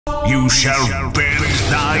You shall bend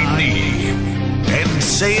thy knee and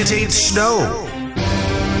say it ain't snow.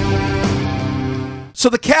 So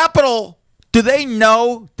the Capitol, do they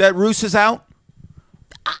know that Roos is out?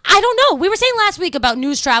 I don't know. We were saying last week about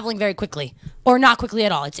news traveling very quickly, or not quickly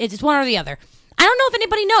at all. It's one or the other. I don't know if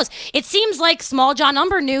anybody knows. It seems like Small John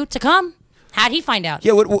Umber knew to come. How'd he find out?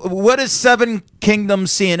 Yeah, what is Seven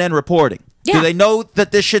Kingdoms CNN reporting? Yeah. Do they know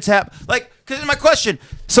that this shit's happening? Like, because my question,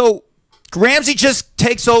 so Ramsey just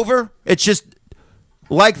takes over? It's just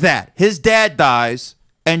like that. His dad dies,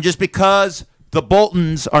 and just because the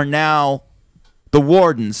Boltons are now the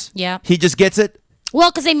wardens, yeah, he just gets it?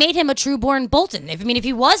 Well, because they made him a true-born Bolton. If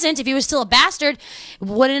he wasn't, if he was still a bastard, it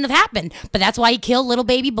wouldn't have happened. But that's why he killed little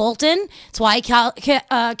baby Bolton. That's why he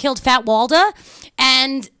killed Fat Walda.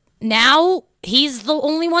 And now he's the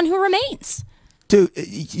only one who remains. Dude,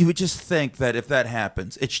 you would just think that if that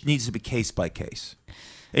happens, it needs to be case by case.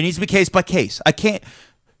 It needs to be case by case. I can't...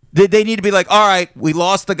 They need to be like, all right, we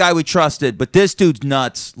lost the guy we trusted, but this dude's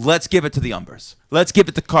nuts. Let's give it to the Umbers. Let's give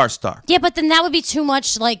it to Karstar. Yeah, but then that would be too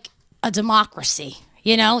much like a democracy.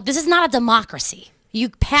 You know, this is not a democracy. You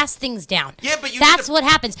pass things down. Yeah, but that's what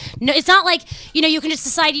happens. No, it's not like, you can just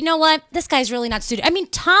decide, you know what, this guy's really not suited. I mean,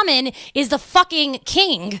 Tommen is the fucking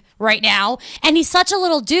king right now, and he's such a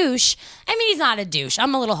little douche. I mean, he's not a douche.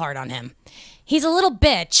 I'm a little hard on him. He's a little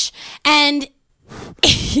bitch, and...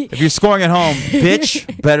 If you're scoring at home,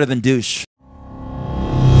 bitch, better than douche.